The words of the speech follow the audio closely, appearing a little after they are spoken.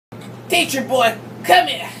Teacher boy, come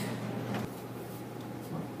here.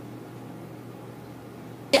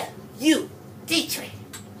 Yeah, you, teatree.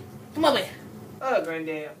 Come over here. Oh,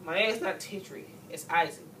 Granddad, my name's not Teatree. It's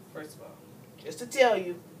Isaac, first of all. Just to tell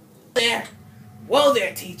you. There. Whoa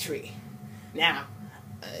there, teatree. Now,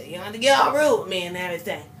 you don't have to get all rude with me and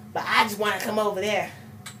everything, but I just want to come over there.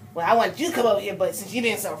 Well, I want you to come over here, but since you're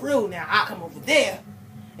being so rude, now I'll come over there.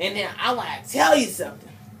 And then I want to tell you something.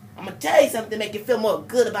 I'm going to tell you something to make you feel more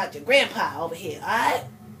good about your grandpa over here, alright?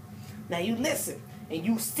 Now you listen, and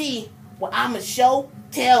you see what I'm going to show,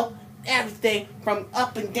 tell, everything from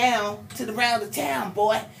up and down to the round of town,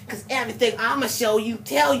 boy. Because everything I'm going to show you,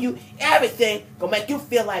 tell you, everything going to make you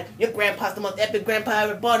feel like your grandpa's the most epic grandpa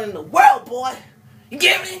ever born in the world, boy. You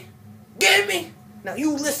get me? Get me? Now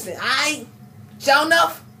you listen, alright? Show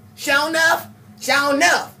enough? Show enough? Show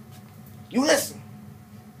enough? You listen.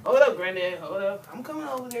 Hold up, Granddad. Hold up. I'm coming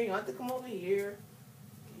over there. You don't have to come over here.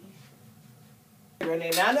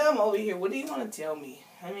 Granddad, now that I'm over here, what do you want to tell me?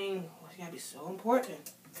 I mean, what's got to be so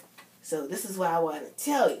important? So this is what I want to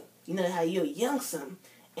tell you. You know how you're young son,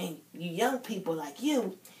 and you young people like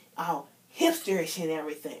you are hipsterish and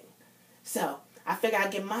everything. So I figured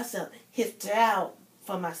I'd get myself hipster out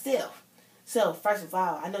for myself. So first of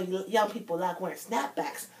all, I know you young people like wearing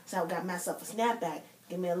snapbacks, so I got myself a snapback,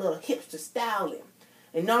 give me a little hipster styling.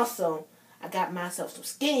 And also, I got myself some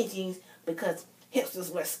skinny jeans because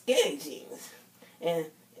hipsters wear skinny jeans. And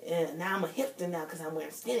now I'm a hipster now because I'm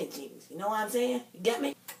wearing skinny jeans. You know what I'm saying? You get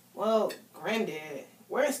me? Well, Granddad,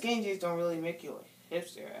 wearing skinny jeans don't really make you a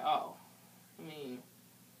hipster at all. I mean,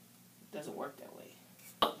 it doesn't work that way.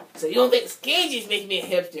 So you don't think skinny jeans make me a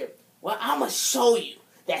hipster? Well, I'm going to show you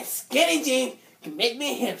that skinny jeans can make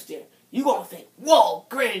me a hipster. You going to think, whoa,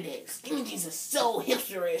 Granddad, skinny jeans are so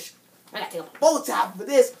hipsterish. I got to take a bow tie for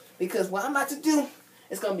this because what I'm about to do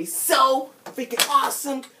is going to be so freaking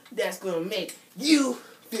awesome that's going to make you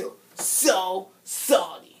feel so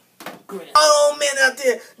salty. Granddad. Oh, man out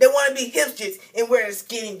there that want to be hipsters and wearing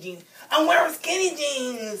skinny jeans. I'm wearing skinny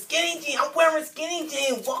jeans. I'm wearing skinny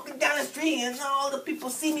jeans walking down the street and all the people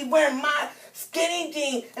see me wearing my skinny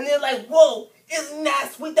jeans. And they're like, whoa, isn't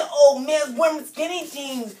that sweet? The old man's wearing skinny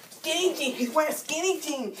jeans. Skinny jeans. He's wearing skinny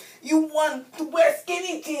jeans. You want to wear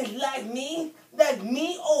skinny jeans like me? Like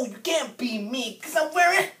me? Oh, you can't be me because I'm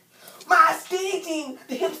wearing my skinny jeans.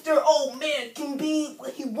 The hipster old man can be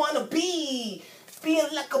what he want to be. Being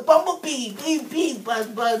like a bumblebee. Bee, buzz,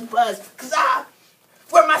 buzz, buzz. Because I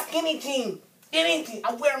wear my skinny jeans. Skinny jeans.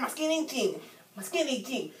 I wear my skinny jeans. My skinny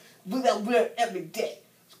jeans. Do that wear every day.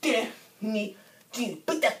 Skinny jeans.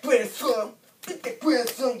 Put that bread son. Put that bread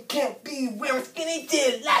son. Can't be wearing skinny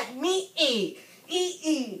jeans like me.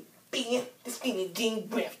 Being the skinny jean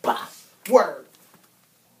grandpa. Word.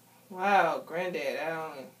 Wow, Granddad,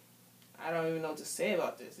 I don't even know what to say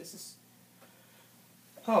about this. This is...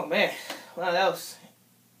 Oh, man. Wow, that was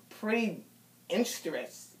pretty interesting.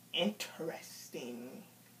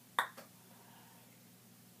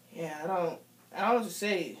 Yeah, I don't know what to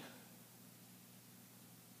say.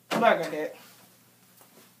 Bye, Granddad.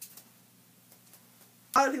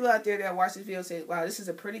 All the people out there that watch this video say, wow, this is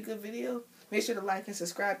a pretty good video. Make sure to like and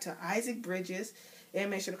subscribe to Isaac Bridges.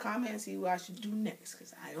 And make sure to comment and see what I should do next.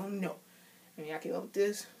 Because I don't know. I mean, I came up with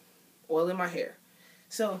this oil in my hair.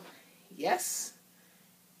 So, yes.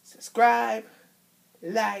 Subscribe,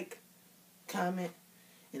 like, comment,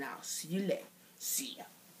 and I'll see you later. See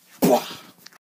ya.